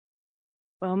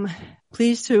I'm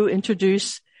pleased to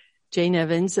introduce Jane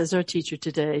Evans as our teacher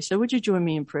today. So would you join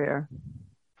me in prayer?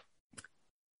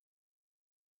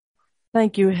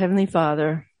 Thank you, Heavenly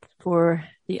Father, for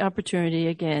the opportunity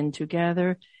again to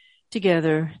gather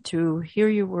together to hear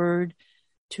your word,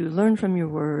 to learn from your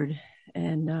word,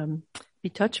 and be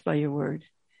touched by your word.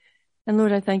 And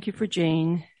Lord, I thank you for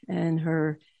Jane and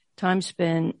her time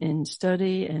spent in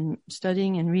studying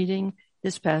and reading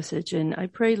this passage. And I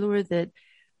pray, Lord, that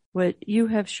what you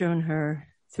have shown her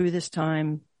through this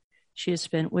time she has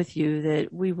spent with you,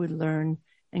 that we would learn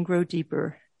and grow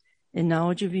deeper in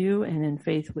knowledge of you and in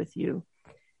faith with you.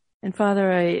 And Father,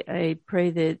 I pray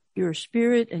that your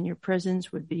spirit and your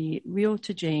presence would be real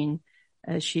to Jane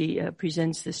as she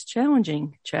presents this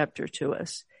challenging chapter to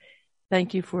us.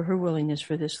 Thank you for her willingness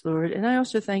for this, Lord. And I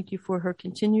also thank you for her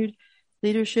continued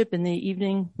leadership in the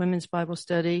evening women's Bible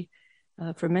study.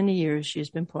 For many years, she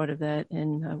has been part of that,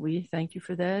 and we thank you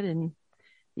for that and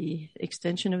the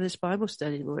extension of this Bible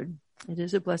study, Lord. It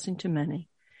is a blessing to many.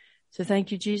 So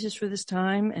thank you, Jesus, for this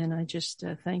time, and I just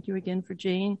thank you again for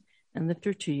Jane and lift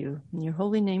her to you. In your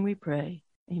holy name we pray.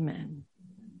 Amen.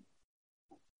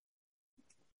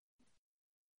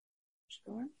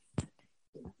 Sure.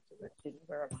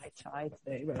 Where am I tied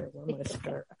today? Where am I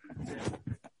start?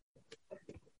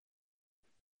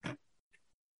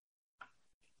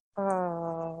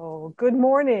 Oh, good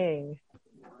morning.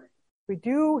 We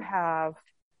do have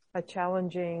a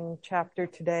challenging chapter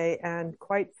today, and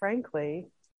quite frankly,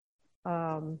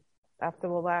 after the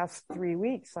last 3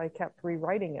 weeks, I kept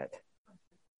rewriting it.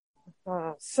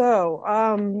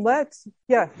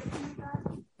 Yeah.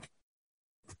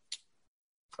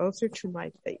 Closer to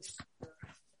my face.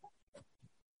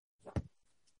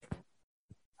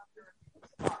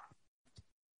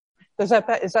 Is that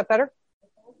better?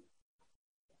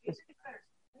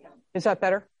 Is that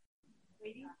better?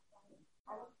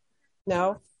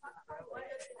 No?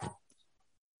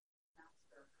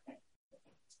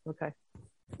 Okay.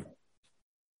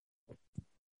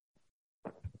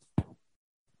 Let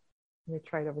me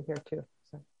try it over here too.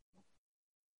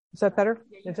 Is that better?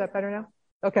 Is that better now?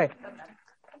 Okay.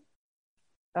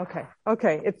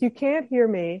 Okay. If you can't hear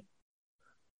me,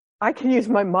 I can use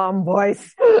my mom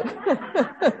voice.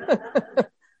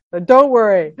 Don't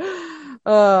worry.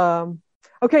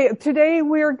 Okay, today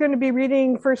we're going to be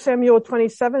reading 1 Samuel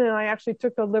 27, and I actually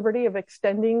took the liberty of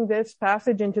extending this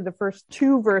passage into the first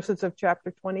 2 verses of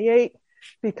chapter 28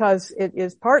 because it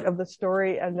is part of the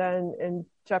story. And then in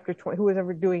chapter 20,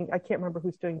 I can't remember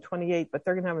who's doing 28, but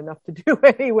they're going to have enough to do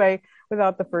anyway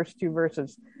without the first 2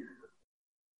 verses.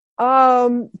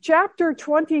 Chapter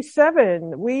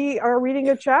 27, we are reading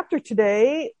a chapter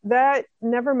today that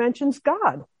never mentions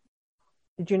God.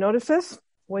 Did you notice this?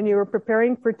 When you were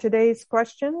preparing for today's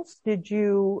questions, did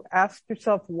you ask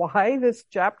yourself why this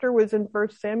chapter was in 1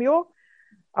 Samuel?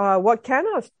 What can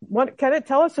it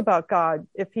tell us about God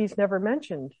if he's never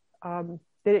mentioned? Did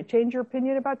it change your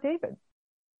opinion about David?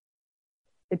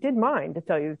 It did mine, to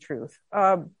tell you the truth.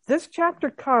 This chapter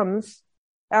comes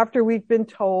after we've been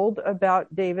told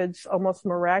about David's almost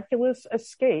miraculous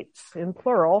escapes, in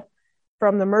plural,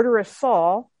 from the murderous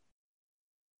Saul,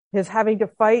 his having to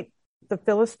fight the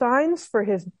Philistines for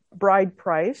his bride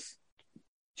price,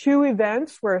 2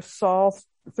 events where Saul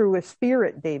threw a spear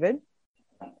at David.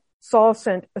 Saul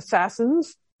sent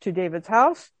assassins to David's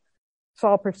house.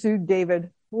 Saul pursued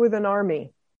David with an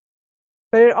army.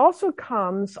 But it also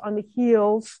comes on the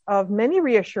heels of many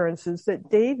reassurances that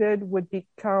David would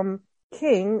become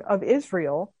king of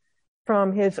Israel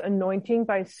from his anointing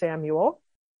by Samuel.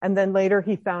 And then later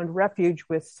he found refuge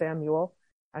with Samuel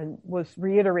and was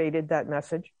reiterated that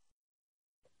message.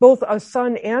 Both a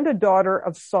son and a daughter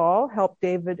of Saul helped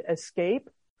David escape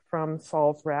from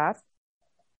Saul's wrath.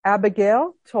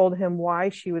 Abigail told him why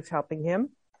she was helping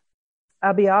him.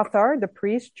 Abiathar, the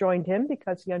priest, joined him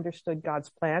because he understood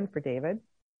God's plan for David.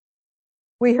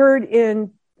 We heard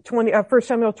in 1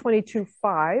 Samuel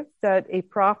 22:5 that a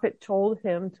prophet told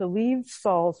him to leave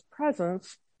Saul's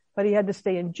presence, but he had to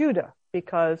stay in Judah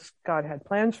because God had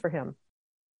plans for him.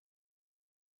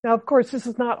 Now, of course, this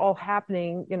is not all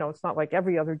happening. It's not like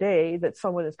every other day that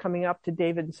someone is coming up to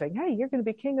David and saying, hey, you're going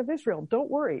to be king of Israel.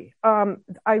 Don't worry.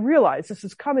 I realize this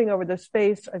is coming over the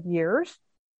space of years,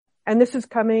 and this is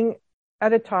coming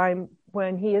at a time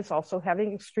when he is also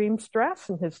having extreme stress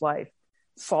in his life.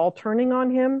 Saul turning on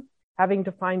him, having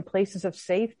to find places of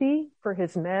safety for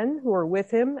his men who are with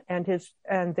him and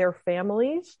their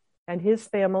families and his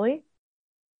family.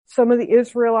 Some of the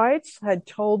Israelites had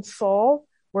told Saul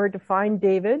where to find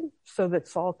David so that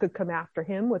Saul could come after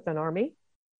him with an army.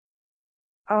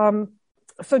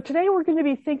 So today we're going to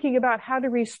be thinking about how to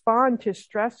respond to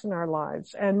stress in our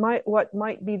lives and what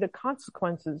might be the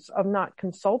consequences of not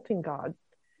consulting God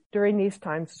during these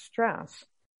times of stress.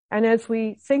 And as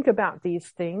we think about these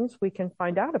things, we can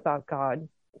find out about God,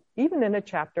 even in a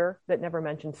chapter that never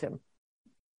mentions him.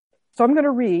 So I'm going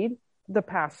to read the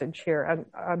passage here.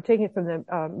 I'm taking it from the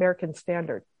American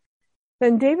Standard.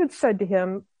 Then David said to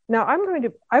him, now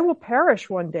I will perish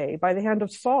one day by the hand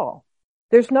of Saul.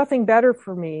 There's nothing better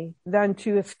for me than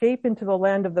to escape into the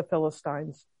land of the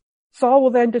Philistines. Saul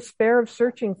will then despair of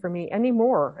searching for me any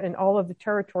more in all of the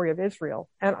territory of Israel,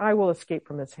 and I will escape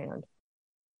from his hand.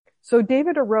 So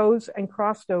David arose and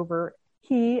crossed over,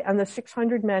 he and the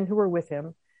 600 men who were with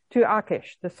him, to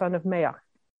Achish, the son of Maach,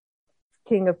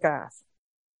 king of Gath.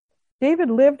 David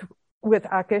lived with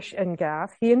Achish and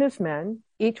Gath, he and his men,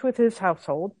 each with his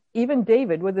household, even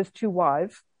David with his 2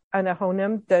 wives,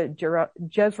 Anahonim the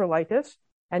Jezreelitess,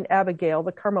 and Abigail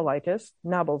the Carmelitess,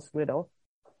 Nabal's widow.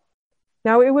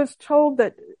 Now it was told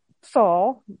that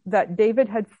Saul that David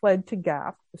had fled to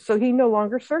Gath, so he no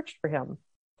longer searched for him.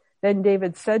 Then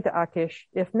David said to Achish,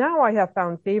 if now I have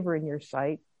found favor in your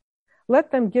sight,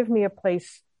 let them give me a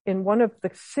place in one of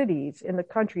the cities in the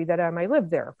country that I may live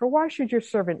there. For why should your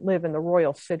servant live in the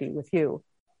royal city with you?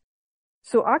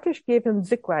 So Achish gave him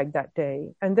Ziklag that day,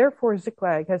 and therefore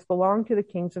Ziklag has belonged to the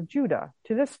kings of Judah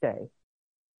to this day.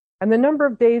 And the number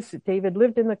of days that David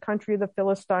lived in the country of the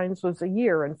Philistines was 1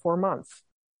 year and 4 months.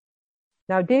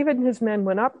 Now David and his men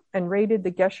went up and raided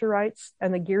the Geshurites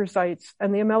and the Girzites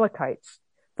and the Amalekites,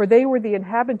 for they were the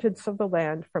inhabitants of the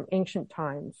land from ancient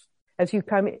times, as you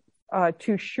come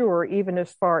to Shur, even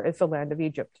as far as the land of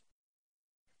Egypt.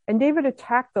 And David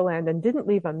attacked the land and didn't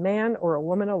leave a man or a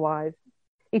woman alive.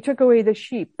 He took away the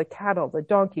sheep, the cattle, the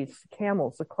donkeys, the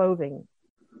camels, the clothing.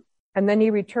 And then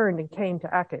he returned and came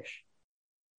to Achish.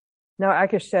 Now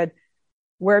Achish said,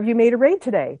 where have you made a raid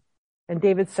today? And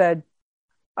David said,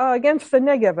 against the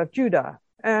Negev of Judah,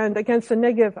 and against the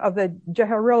Negev of the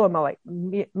Jeharielites,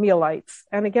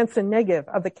 and against the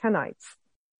Negev of the Kenites.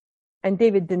 And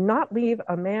David did not leave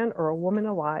a man or a woman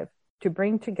alive to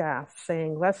bring to Gath,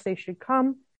 saying, lest they should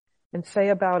come and say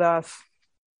about us,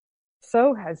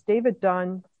 so has David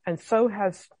done, and so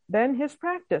has been his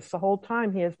practice the whole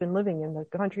time he has been living in the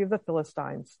country of the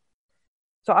Philistines.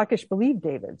 So Achish believed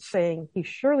David, saying, he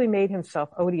surely made himself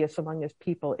odious among his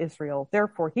people Israel,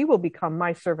 therefore he will become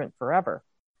my servant forever.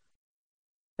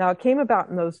 Now it came about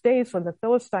in those days when the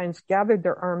Philistines gathered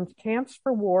their armed camps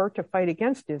for war to fight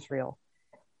against Israel.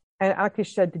 And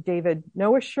Achish said to David,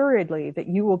 know assuredly that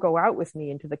you will go out with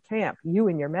me into the camp, you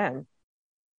and your men.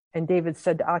 And David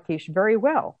said to Achish, very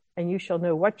well, and you shall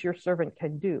know what your servant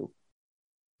can do.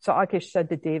 So Achish said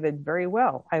to David, very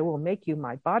well, I will make you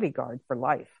my bodyguard for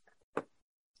life.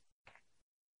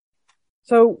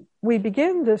 So we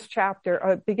begin this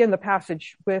chapter, begin the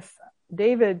passage with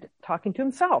David talking to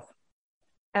himself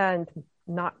and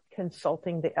not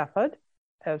consulting the ephod,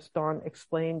 as Dawn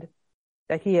explained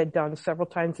that he had done several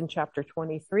times in chapter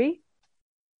 23,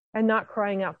 and not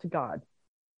crying out to God,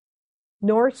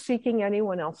 nor seeking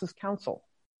anyone else's counsel.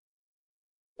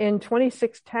 In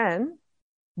 26:10,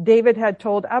 David had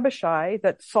told Abishai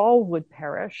that Saul would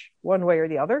perish one way or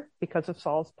the other because of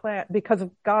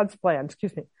God's plan,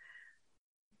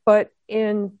 But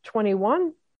in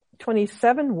 27:1,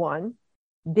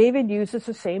 David uses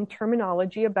the same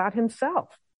terminology about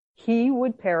himself. He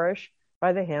would perish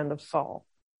by the hand of Saul.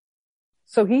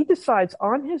 So he decides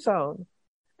on his own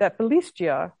that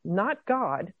Philistia, not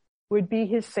God, would be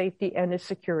his safety and his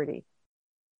security.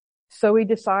 So he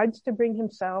decides to bring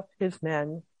himself, his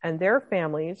men, and their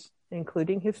families,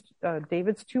 including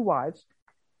David's 2 wives,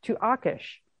 to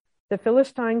Achish, the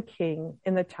Philistine king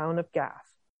in the town of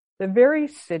Gath, the very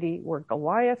city where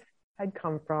Goliath had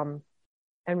come from.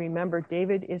 And remember,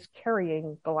 David is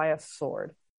carrying Goliath's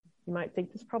sword. You might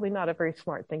think this is probably not a very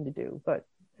smart thing to do, but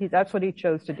that's what he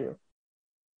chose to do.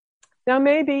 Now,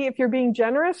 maybe if you're being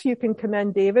generous, you can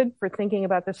commend David for thinking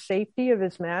about the safety of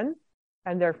his men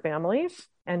and their families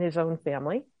and his own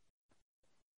family.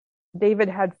 David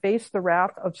had faced the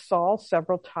wrath of Saul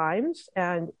several times,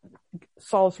 and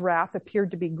Saul's wrath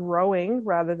appeared to be growing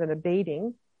rather than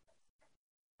abating.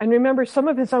 And remember, some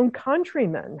of his own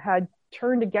countrymen had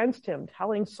turned against him,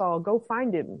 telling Saul, go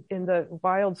find him in the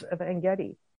wilds of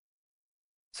En-Gedi.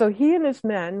 So he and his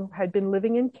men had been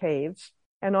living in caves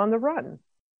and on the run.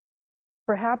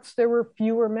 Perhaps there were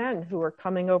fewer men who were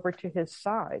coming over to his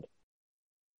side.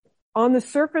 On the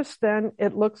surface, then,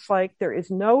 it looks like there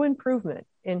is no improvement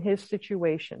in his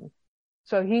situation.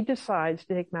 So he decides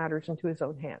to take matters into his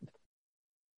own hand.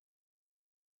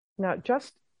 Now,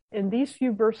 just in these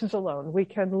few verses alone, we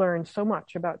can learn so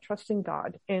much about trusting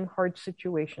God in hard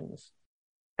situations.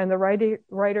 And the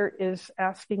writer is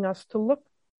asking us to look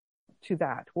to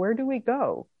that. Where do we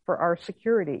go for our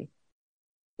security?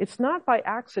 It's not by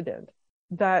accident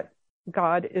that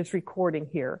God is recording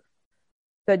here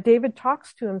that David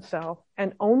talks to himself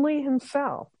and only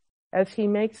himself as he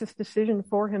makes this decision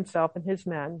for himself and his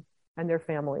men and their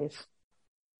families.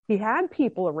 He had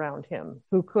people around him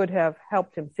who could have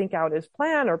helped him think out his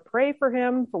plan or pray for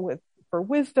him for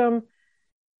wisdom,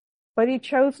 but he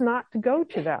chose not to go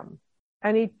to them.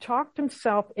 And he talked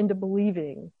himself into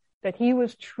believing that he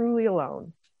was truly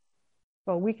alone.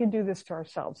 Well, we can do this to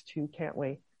ourselves too, can't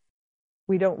we?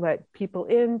 We don't let people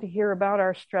in to hear about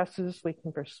our stresses. We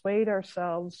can persuade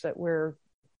ourselves that we're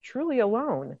truly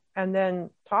alone and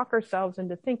then talk ourselves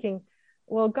into thinking,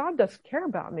 well, God doesn't care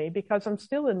about me because I'm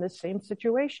still in this same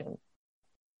situation.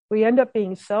 We end up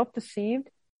being self-deceived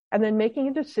and then making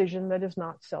a decision that is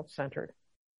not self-centered.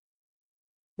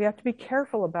 We have to be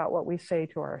careful about what we say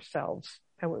to ourselves.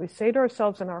 And what we say to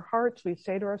ourselves in our hearts, we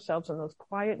say to ourselves in those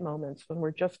quiet moments when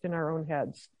we're just in our own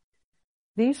heads.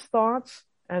 These thoughts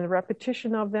and the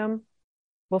repetition of them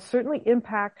will certainly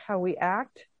impact how we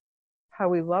act, how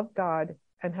we love God,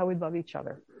 and how we love each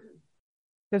other.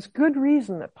 There's good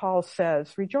reason that Paul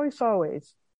says, rejoice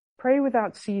always, pray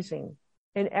without ceasing,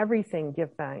 in everything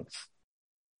give thanks.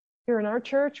 Here in our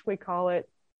church, we call it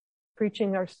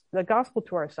preaching the gospel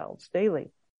to ourselves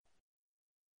daily.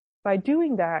 By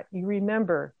doing that, you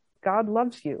remember God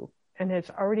loves you and has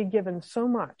already given so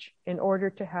much in order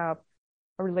to have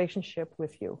a relationship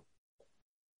with you.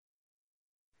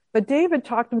 But David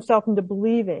talked himself into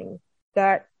believing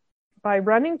that by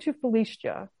running to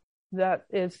Philistia, that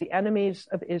is the enemies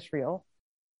of Israel,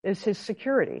 is his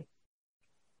security.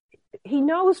 He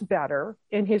knows better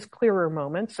in his clearer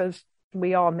moments, as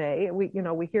we all may.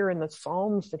 We hear in the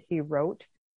Psalms that he wrote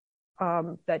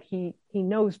that he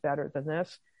knows better than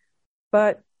this,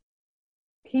 but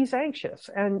he's anxious.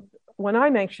 And when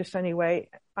I'm anxious anyway,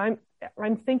 I'm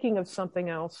thinking of something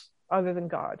else other than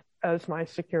God as my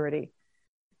security.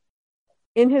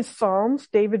 In his Psalms,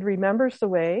 David remembers the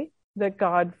way that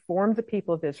God formed the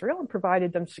people of Israel and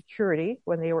provided them security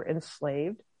when they were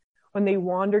enslaved, when they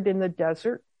wandered in the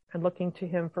desert and looking to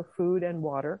him for food and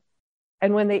water,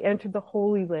 and when they entered the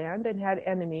Holy Land and had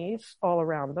enemies all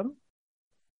around them.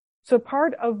 So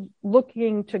part of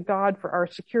looking to God for our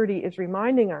security is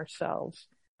reminding ourselves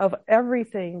of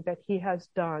everything that he has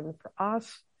done for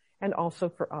us and also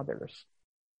for others.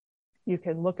 You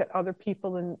can look at other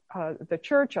people in the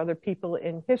church, other people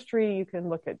in history. You can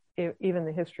look at even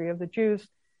the history of the Jews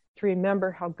to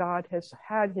remember how God has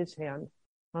had his hand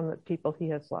on the people he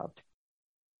has loved.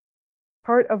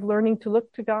 Part of learning to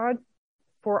look to God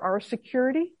for our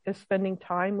security is spending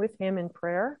time with him in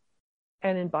prayer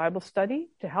and in Bible study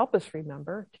to help us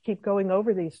remember, to keep going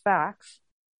over these facts,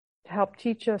 to help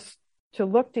teach us to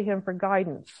look to him for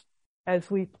guidance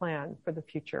as we plan for the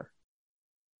future.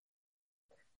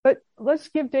 But let's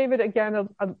give David again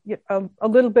a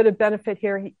little bit of benefit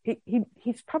here.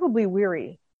 He's probably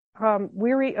weary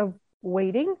of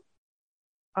waiting.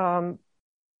 Helen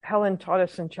taught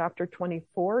us in chapter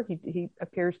 24. He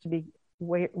appears to be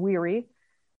weary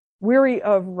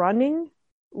of running,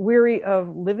 weary of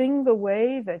living the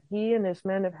way that he and his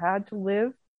men have had to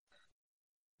live,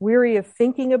 weary of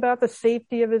thinking about the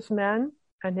safety of his men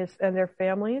and their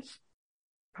families.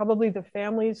 Probably the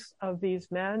families of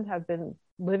these men have been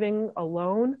living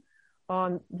alone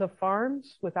on the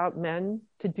farms without men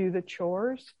to do the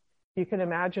chores. You can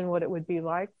imagine what it would be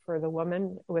like for the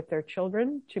women with their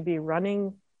children to be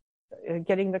running,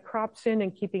 getting the crops in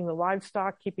and keeping the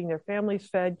livestock, keeping their families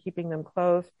fed, keeping them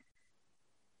clothed.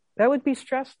 That would be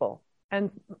stressful.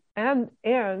 And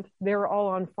they're all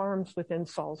on farms within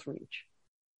Saul's reach.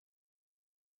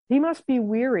 He must be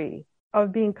weary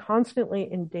of being constantly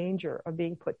in danger of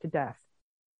being put to death.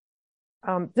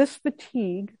 This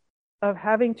fatigue of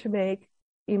having to make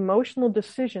emotional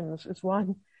decisions is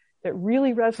one that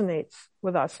really resonates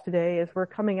with us today as we're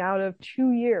coming out of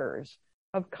 2 years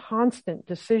of constant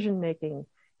decision-making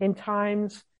in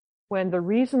times when the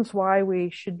reasons why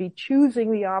we should be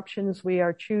choosing the options we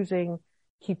are choosing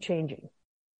keep changing.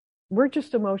 We're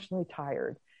just emotionally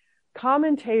tired.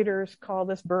 Commentators call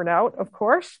this burnout, of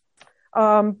course.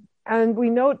 And we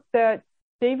note that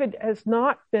David has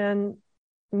not been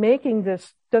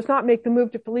does not make the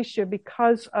move to Philistia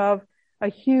because of a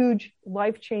huge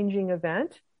life-changing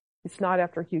event. It's not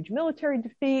after a huge military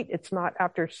defeat. It's not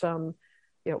after some,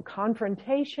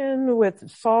 confrontation with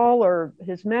Saul or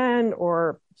his men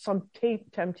or some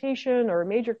temptation or a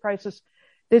major crisis.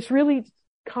 This really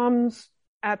comes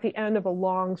at the end of a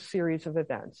long series of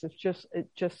events. It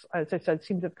just, as I said,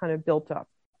 seems to have kind of built up.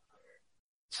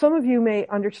 Some of you may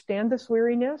understand this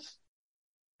weariness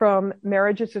from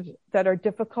marriages that are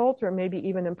difficult or maybe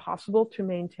even impossible to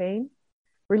maintain,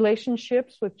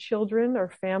 relationships with children or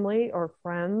family or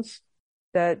friends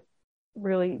that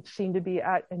really seem to be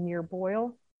at a near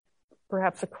boil,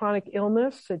 perhaps a chronic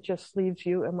illness that just leaves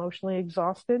you emotionally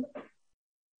exhausted.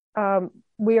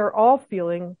 We are all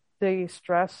feeling the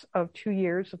stress of 2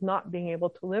 years of not being able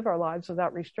to live our lives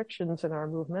without restrictions in our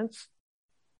movements.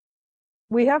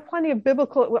 We have plenty of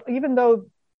biblical, even though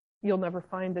you'll never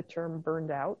find the term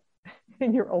burned out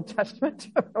in your Old Testament,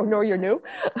 nor your New.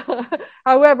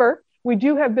 However, we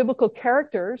do have biblical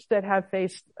characters that have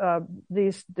faced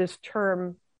this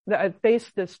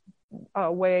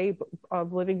way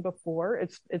of living before.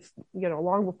 It's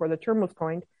long before the term was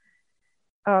coined.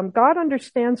 God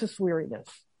understands this weariness.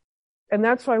 And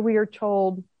that's why we are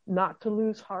told not to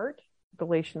lose heart,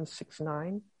 Galatians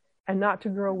 6:9, and not to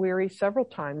grow weary several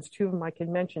times. Two of them I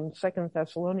can mention, 2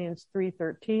 Thessalonians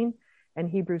 3:13 and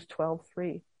Hebrews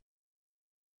 12:3.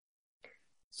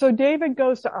 So David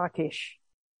goes to Achish.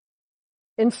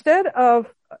 Instead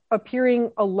of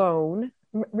appearing alone,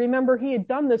 remember he had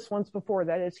done this once before.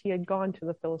 That is, he had gone to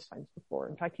the Philistines before.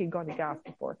 In fact, he had gone to Gath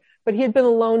before, but he had been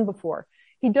alone before.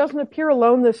 He doesn't appear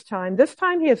alone this time. This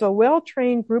time he has a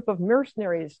well-trained group of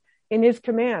mercenaries in his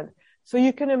command. So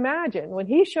you can imagine when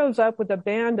he shows up with a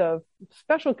band of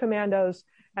special commandos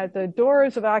at the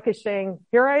doors of Achish saying,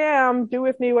 "Here I am, do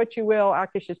with me what you will,"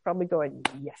 Achish is probably going,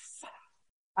 "Yes,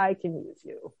 I can use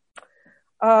you."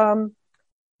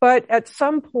 But at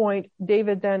some point,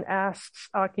 David then asks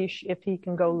Achish if he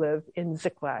can go live in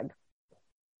Ziklag.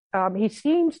 He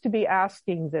seems to be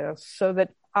asking this so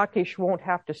that Achish won't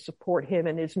have to support him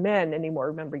and his men anymore.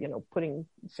 Remember, putting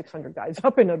 600 guys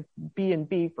up in a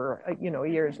B&B for, a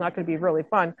year is not going to be really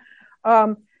fun.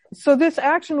 So this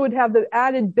action would have the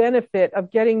added benefit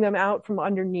of getting them out from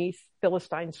underneath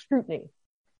Philistine scrutiny.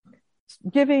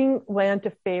 Giving land to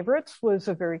favorites was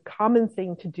a very common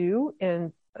thing to do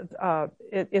in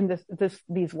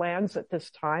these lands at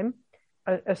this time,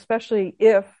 especially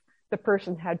if the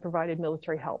person had provided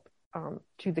military help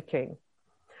to the king.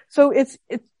 So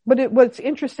what's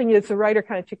interesting is the writer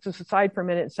kind of takes us aside for a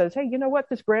minute and says, "Hey, you know what?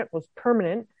 This grant was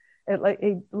permanent."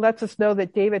 It lets us know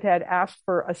that David had asked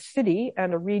for a city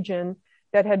and a region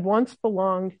that had once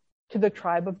belonged to the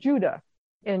tribe of Judah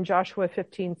in Joshua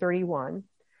 15:31,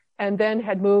 and then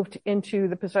had moved into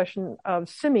the possession of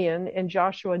Simeon in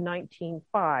Joshua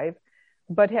 19:5,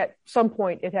 but at some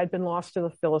point it had been lost to the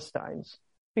Philistines.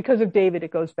 Because of David,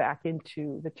 it goes back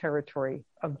into the territory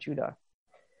of Judah.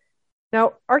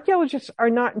 Now, archaeologists are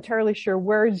not entirely sure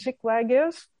where Ziklag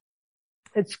is.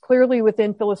 It's clearly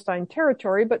within Philistine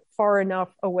territory, but far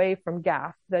enough away from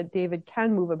Gath that David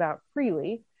can move about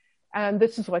freely. And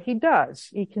this is what he does.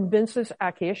 He convinces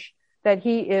Achish that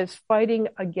he is fighting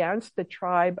against the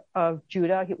tribe of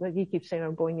Judah. He keeps saying,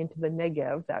 "I'm going into the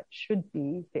Negev." That should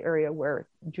be the area where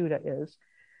Judah is.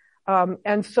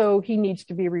 And so he needs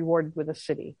to be rewarded with a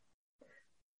city.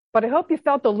 But I hope you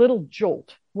felt a little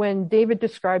jolt when David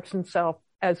describes himself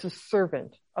as a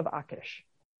servant of Achish.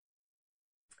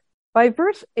 By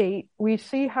verse 8, we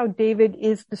see how David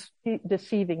is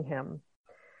deceiving him.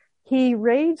 He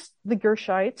raids the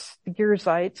Gershites, the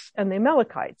Girzites, and the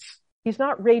Amalekites. He's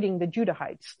not raiding the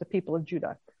Judahites, the people of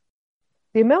Judah.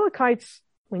 The Amalekites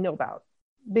we know about,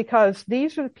 because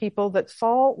these are the people that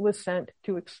Saul was sent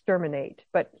to exterminate,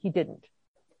 but he didn't.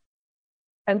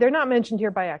 And they're not mentioned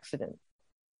here by accident.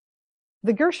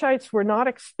 The Gershites were not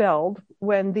expelled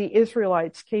when the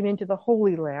Israelites came into the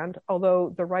Holy Land, although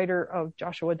the writer of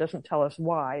Joshua doesn't tell us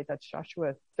why. That's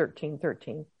Joshua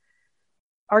 13:13.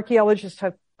 Archaeologists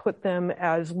have put them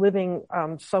as living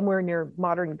somewhere near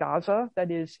modern Gaza,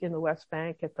 that is in the West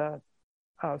Bank at the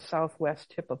southwest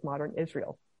tip of modern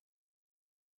Israel.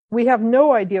 We have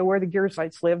no idea where the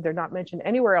Girzites lived. They're not mentioned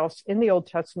anywhere else in the Old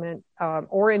Testament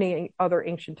or any other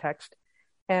ancient text.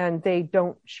 And they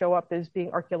don't show up as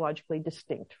being archaeologically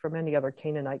distinct from any other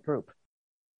Canaanite group.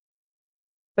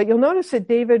 But you'll notice that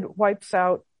David wipes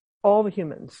out all the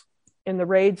humans in the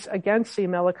raids against the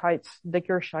Amalekites, the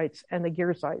Gershites, and the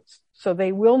Girzites. So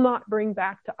they will not bring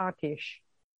back to Achish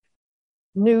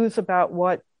news about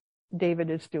what David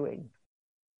is doing.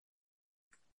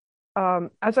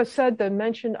 As I said, the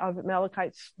mention of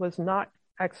Amalekites was not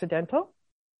accidental.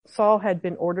 Saul had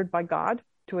been ordered by God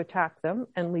to attack them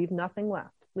and leave nothing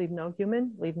left. Leave no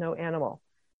human, leave no animal.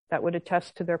 That would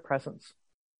attest to their presence.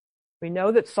 We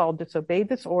know that Saul disobeyed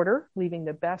this order, leaving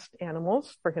the best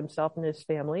animals for himself and his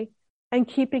family, and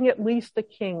keeping at least the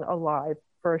king alive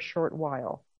for a short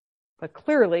while. But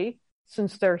clearly,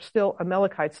 since there are still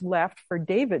Amalekites left for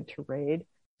David to raid,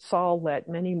 Saul let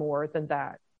many more than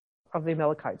that of the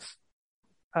Amalekites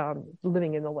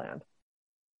living in the land.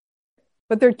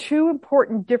 But there are two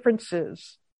important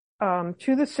differences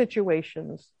to the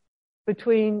situations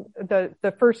between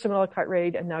the first Amalekite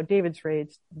raid and now David's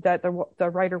raids that the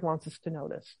writer wants us to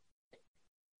notice.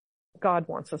 God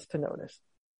wants us to notice.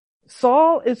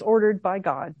 Saul is ordered by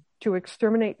God to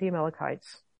exterminate the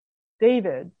Amalekites.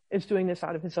 David is doing this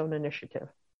out of his own initiative.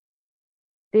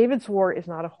 David's war is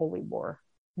not a holy war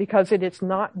because it is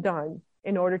not done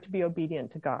in order to be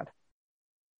obedient to God.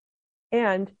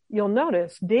 And you'll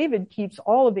notice David keeps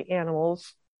all of the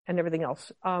animals and everything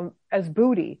else as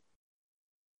booty.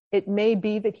 It may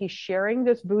be that he's sharing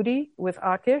this booty with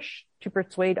Achish to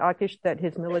persuade Achish that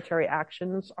his military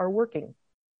actions are working.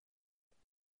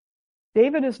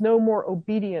 David is no more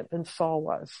obedient than Saul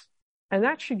was, and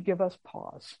that should give us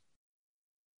pause.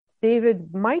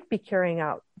 David might be carrying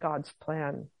out God's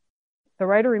plan. The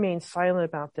writer remains silent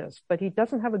about this, but he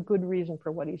doesn't have a good reason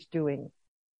for what he's doing.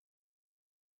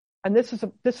 And this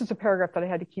is a paragraph that I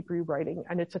had to keep rewriting,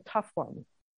 and it's a tough one.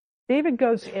 David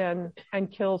goes in and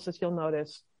kills, as you'll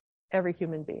notice, every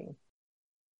human being.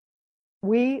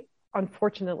 We,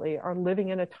 unfortunately, are living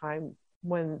in a time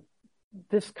when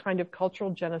this kind of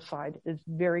cultural genocide is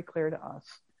very clear to us.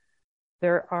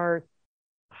 There are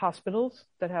hospitals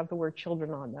that have the word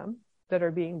children on them that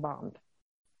are being bombed.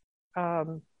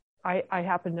 I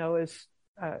happen to know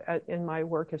in my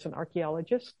work as an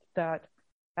archaeologist that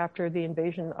after the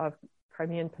invasion of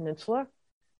Crimean Peninsula,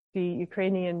 the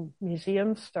Ukrainian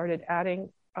museums started adding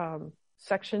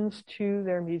sections to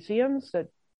their museums that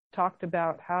talked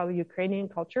about how Ukrainian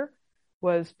culture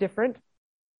was different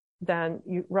than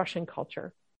Russian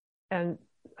culture. And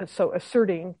so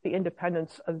asserting the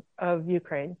independence of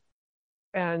Ukraine.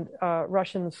 And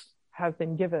Russians have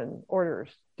been given orders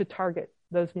to target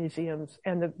those museums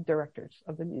and the directors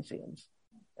of the museums.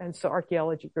 And so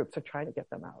archaeology groups are trying to get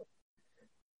them out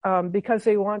because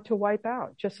they want to wipe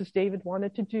out, just as David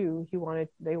wanted to do.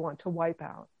 They want to wipe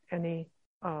out any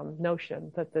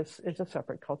notion that this is a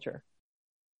separate culture.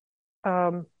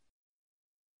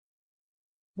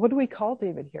 What do we call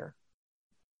David here?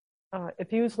 If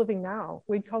he was living now,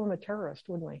 we'd call him a terrorist,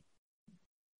 wouldn't we?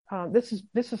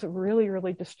 This is a really,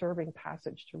 really disturbing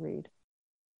passage to read.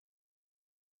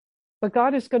 But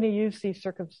God is going to use these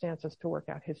circumstances to work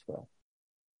out his will.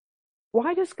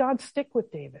 Why does God stick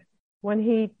with David when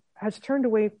God has turned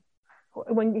away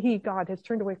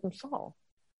from Saul?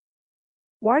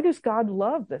 Why does God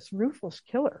love this ruthless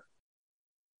killer?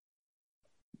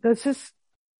 This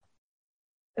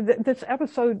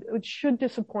episode should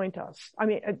disappoint us. I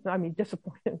mean,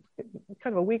 disappoint, kind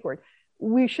of a weak word.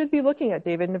 We should be looking at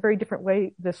David in a very different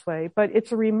way this way, but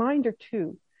it's a reminder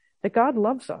too that God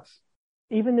loves us,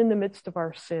 even in the midst of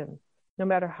our sin, no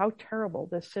matter how terrible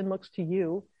this sin looks to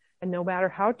you, and no matter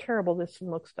how terrible this sin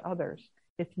looks to others,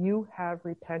 if you have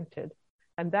repented.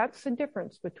 And that's the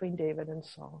difference between David and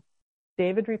Saul.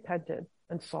 David repented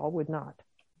and Saul would not.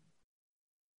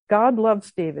 God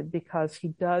loves David because he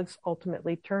does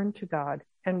ultimately turn to God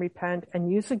and repent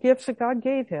and use the gifts that God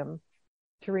gave him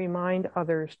to remind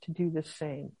others to do the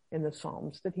same in the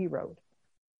Psalms that he wrote.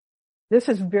 This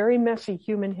is very messy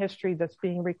human history that's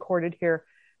being recorded here.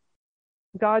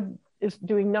 God is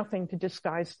doing nothing to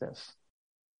disguise this.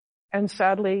 And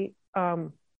sadly,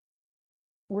 we're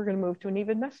going to move to an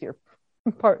even messier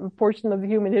portion of the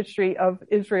human history of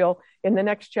Israel in the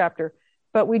next chapter.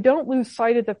 But we don't lose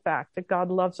sight of the fact that God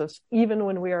loves us even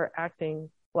when we are acting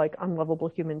like unlovable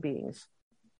human beings.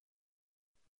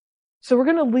 So we're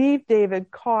going to leave David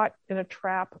caught in a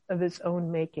trap of his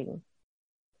own making.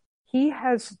 He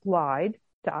has lied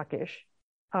to Achish,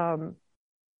 and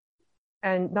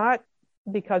not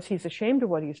because he's ashamed of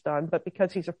what he's done, but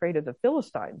because he's afraid of the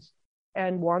Philistines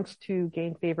and wants to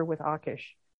gain favor with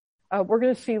Achish. We're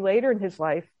going to see later in his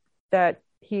life that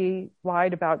he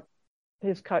lied about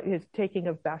his taking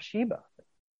of Bathsheba.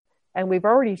 And we've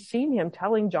already seen him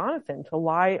telling Jonathan to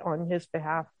lie on his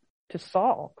behalf to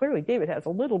Saul. Clearly, David has a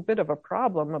little bit of a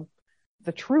problem of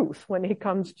the truth when it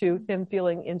comes to him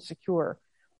feeling insecure.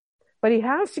 But he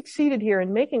has succeeded here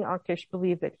in making Achish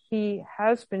believe that he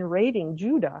has been raiding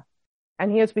Judah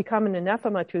and he has become an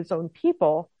anathema to his own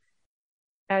people.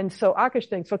 And so Achish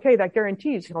thinks, okay, that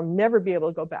guarantees he'll never be able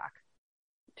to go back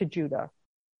to Judah.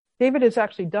 David has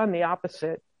actually done the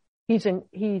opposite. He's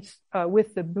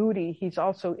with the booty. He's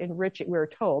also enriching, we're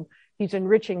told, he's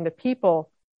enriching the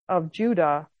people of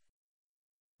Judah,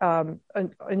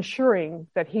 ensuring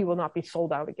that he will not be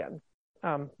sold out again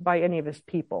by any of his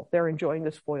people. They're enjoying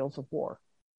the spoils of war.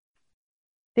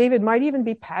 David might even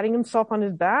be patting himself on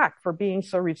his back for being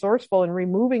so resourceful and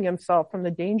removing himself from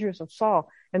the dangers of Saul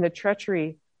and the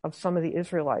treachery of some of the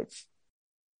Israelites.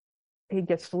 He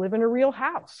gets to live in a real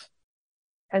house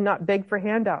and not beg for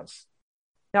handouts.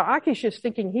 Now, Achish is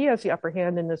thinking he has the upper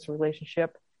hand in this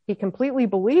relationship. He completely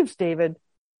believes David,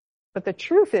 but the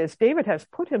truth is David has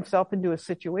put himself into a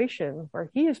situation where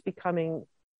he is becoming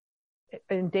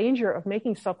in danger of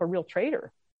making himself a real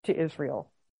traitor to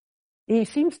Israel. He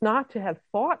seems not to have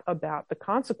thought about the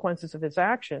consequences of his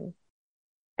action,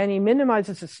 and he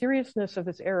minimizes the seriousness of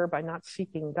his error by not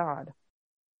seeking God.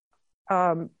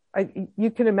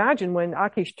 You can imagine when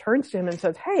Achish turns to him and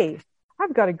says, "Hey,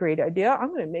 I've got a great idea. I'm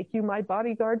going to make you my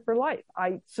bodyguard for life."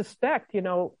 I suspect,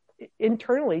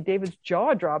 internally, David's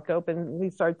jaw dropped open and he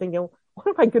started thinking, what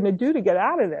am I going to do to get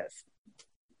out of this?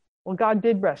 Well, God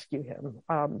did rescue him.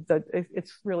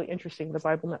 It's really interesting. The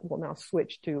Bible will now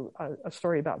switch to a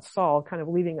story about Saul, kind of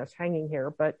leaving us hanging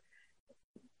here, but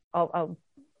I'll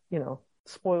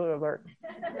spoiler alert.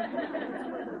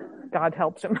 God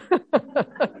helps him.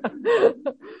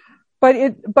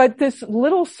 But this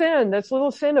little sin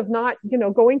of not,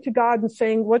 going to God and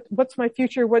saying, what's my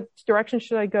future? What direction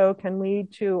should I go? Can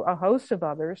lead to a host of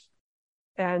others.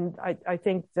 And I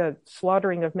think the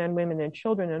slaughtering of men, women, and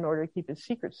children in order to keep his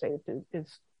secret safe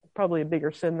is probably a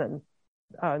bigger sin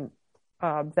than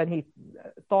he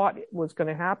thought was going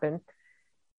to happen.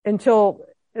 Until,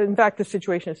 in fact, the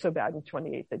situation is so bad in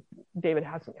 28 that David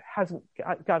hasn't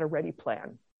got a ready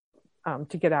plan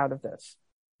to get out of this.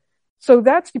 So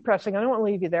that's depressing. I don't want to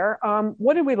leave you there.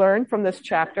 What did we learn from this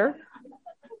chapter?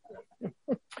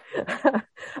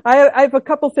 I have a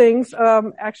couple things,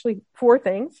 actually 4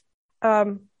 things.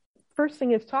 First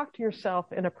thing is talk to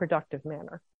yourself in a productive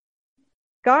manner.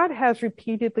 God has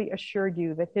repeatedly assured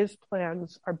you that his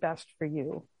plans are best for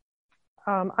you.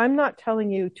 I'm not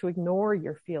telling you to ignore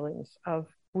your feelings of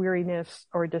weariness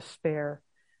or despair,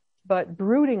 but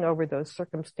brooding over those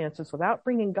circumstances without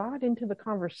bringing God into the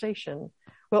conversation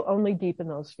will only deepen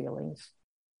those feelings.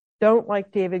 Don't,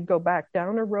 like David, go back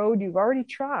down a road you've already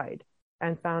tried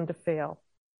and found to fail.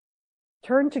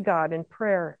 Turn to God in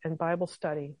prayer and Bible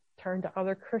study. Turn to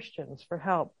other Christians for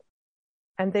help.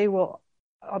 And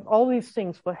all these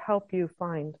things will help you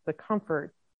find the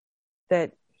comfort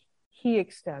that he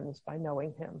extends by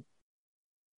knowing him.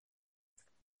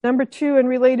 Number 2, and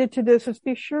related to this, is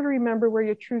be sure to remember where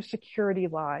your true security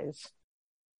lies.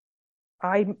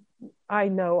 I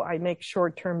know I make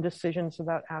short-term decisions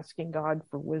without asking God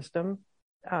for wisdom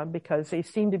because they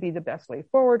seem to be the best way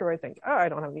forward, or I think, I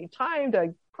don't have any time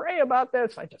to pray about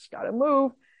this. I just got to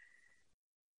move.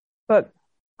 But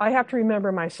I have to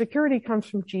remember my security comes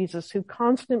from Jesus, who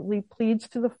constantly pleads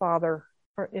to the Father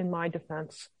in my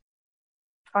defense.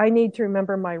 I need to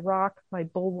remember my rock, my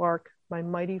bulwark, my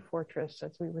mighty fortress,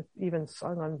 as we even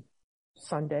sung on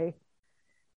Sunday.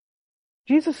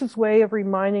 Jesus' way of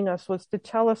reminding us was to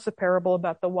tell us a parable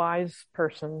about the wise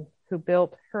person who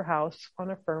built her house on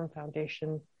a firm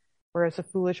foundation, whereas a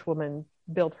foolish woman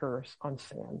built hers on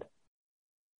sand.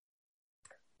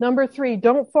 Number 3,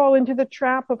 don't fall into the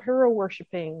trap of hero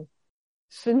worshiping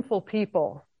sinful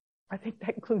people. I think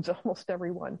that includes almost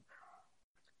everyone.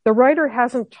 The writer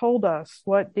hasn't told us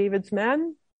what David's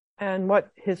men and what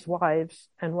his wives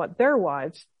and what their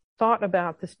wives thought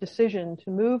about this decision to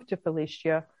move to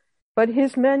Philistia, but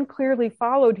his men clearly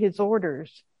followed his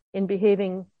orders in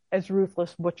behaving as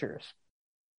ruthless butchers.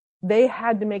 They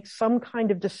had to make some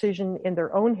kind of decision in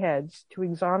their own heads to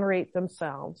exonerate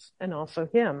themselves and also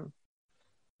him.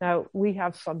 Now, we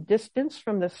have some distance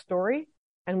from this story,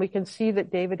 and we can see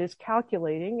that David is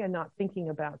calculating and not thinking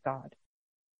about God.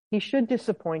 He should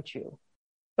disappoint you.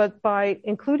 But by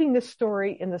including this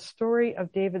story in the story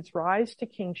of David's rise to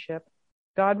kingship,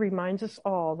 God reminds us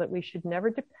all that we should never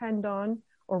depend on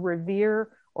or revere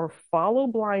or follow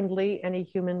blindly any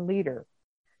human leader.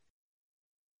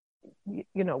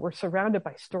 We're surrounded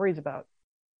by stories about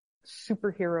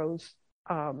superheroes.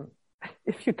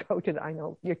 If you go to I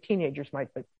know your teenagers might,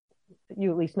 but you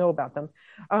at least know about them.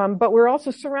 But we're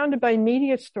also surrounded by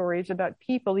media stories about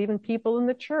people, even people in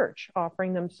the church,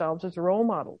 offering themselves as role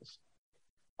models,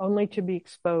 only to be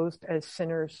exposed as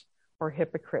sinners or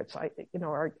hypocrites.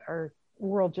 Our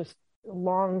world just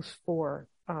longs for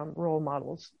role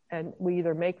models, and we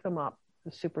either make them up,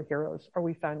 the superheroes, or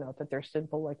we find out that they're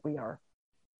sinful like we are.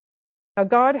 Now,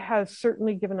 God has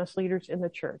certainly given us leaders in the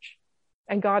church,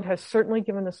 and God has certainly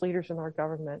given us leaders in our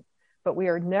government, but we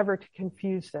are never to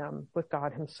confuse them with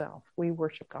God himself. We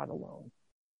worship God alone.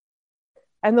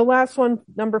 And the last one,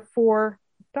 number 4,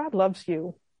 God loves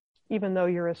you, even though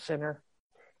you're a sinner.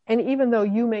 And even though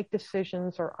you make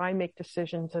decisions or I make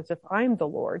decisions as if I'm the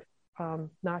Lord,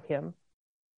 not him,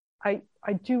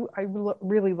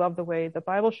 really love the way the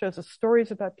Bible shows us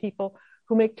stories about people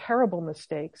who make terrible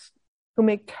mistakes, who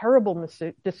make terrible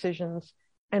decisions,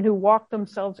 and who walk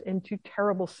themselves into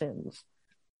terrible sins.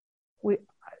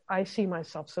 I see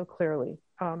myself so clearly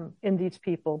in these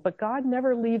people, but God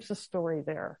never leaves a story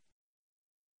there.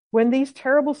 When these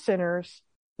terrible sinners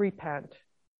repent,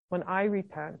 when I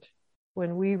repent,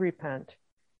 when we repent,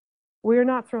 we are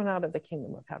not thrown out of the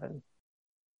kingdom of heaven.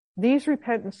 These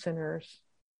repentant sinners,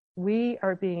 we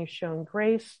are being shown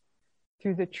grace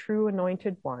through the true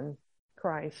anointed one,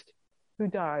 Christ, who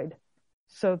died,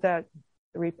 so that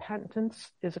the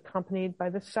repentance is accompanied by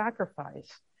the sacrifice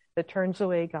that turns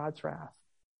away God's wrath.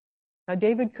 Now,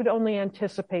 David could only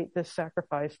anticipate this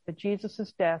sacrifice, but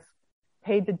Jesus' death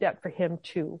paid the debt for him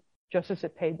too, just as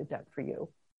it paid the debt for you.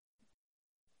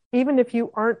 Even if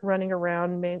you aren't running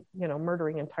around,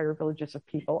 murdering entire villages of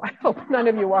people, I hope none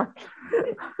of you are.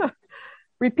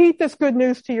 Repeat this good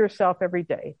news to yourself every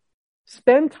day.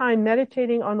 Spend time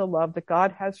meditating on the love that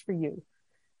God has for you.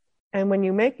 And when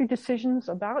you make your decisions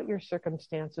about your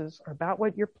circumstances or about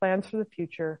what your plans for the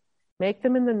future, make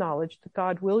them in the knowledge that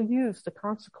God will use the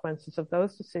consequences of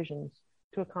those decisions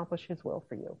to accomplish his will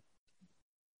for you.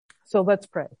 So let's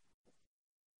pray.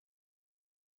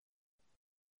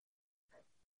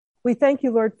 We thank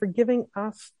you, Lord, for giving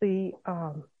us the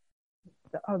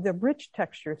rich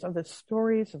textures of the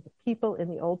stories of the people in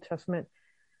the Old Testament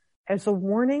as a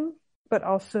warning, but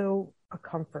also a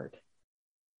comfort.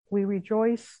 We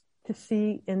rejoice to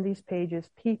see in these pages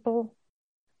people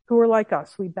who are like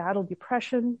us. We battle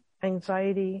depression,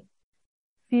 anxiety,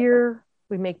 fear.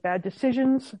 We make bad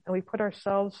decisions, and we put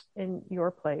ourselves in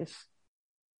your place.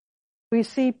 We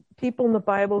see people in the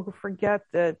Bible who forget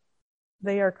that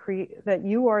that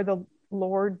you are the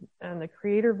Lord and the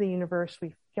creator of the universe.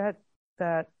 We forget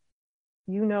that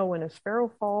you know when a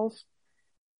sparrow falls,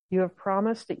 you have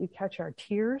promised that you catch our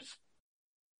tears,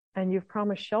 and you've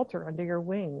promised shelter under your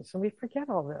wings. And we forget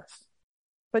all this.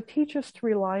 But teach us to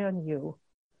rely on you.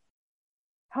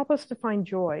 Help us to find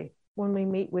joy when we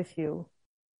meet with you.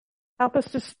 Help us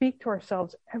to speak to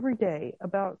ourselves every day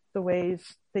about the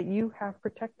ways that you have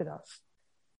protected us,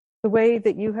 the way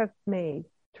that you have made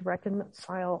to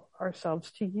reconcile ourselves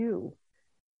to you.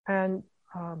 And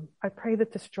I pray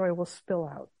that this joy will spill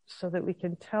out so that we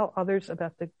can tell others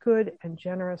about the good and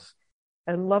generous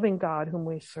and loving God whom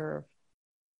we serve.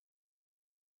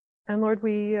 And Lord,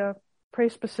 we pray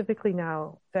specifically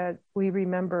now that we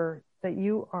remember that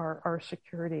you are our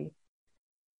security.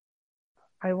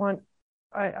 I want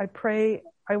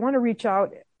to reach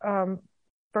out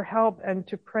for help and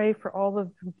to pray for all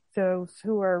of those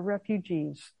who are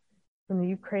refugees from the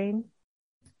Ukraine,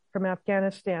 from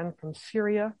Afghanistan, from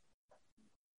Syria,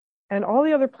 and all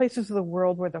the other places of the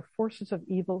world where the forces of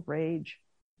evil rage.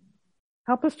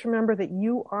 Help us to remember that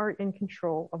you are in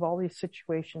control of all these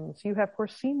situations. You have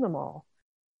foreseen them all.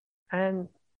 And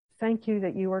thank you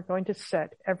that you are going to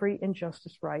set every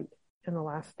injustice right in the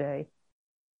last day.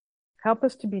 Help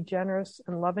us to be generous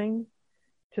and loving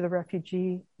to the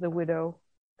refugee, the widow,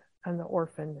 and the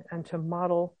orphan, and to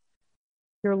model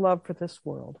your love for this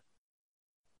world.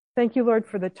 Thank you, Lord,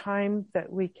 for the time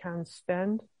that we can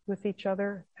spend with each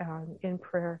other in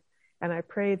prayer. And I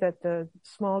pray that the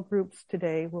small groups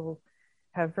today will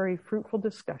have very fruitful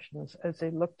discussions as they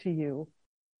look to you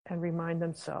and remind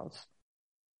themselves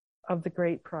of the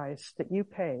great price that you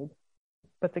paid,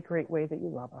 but the great way that you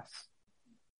love us.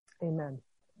 Amen.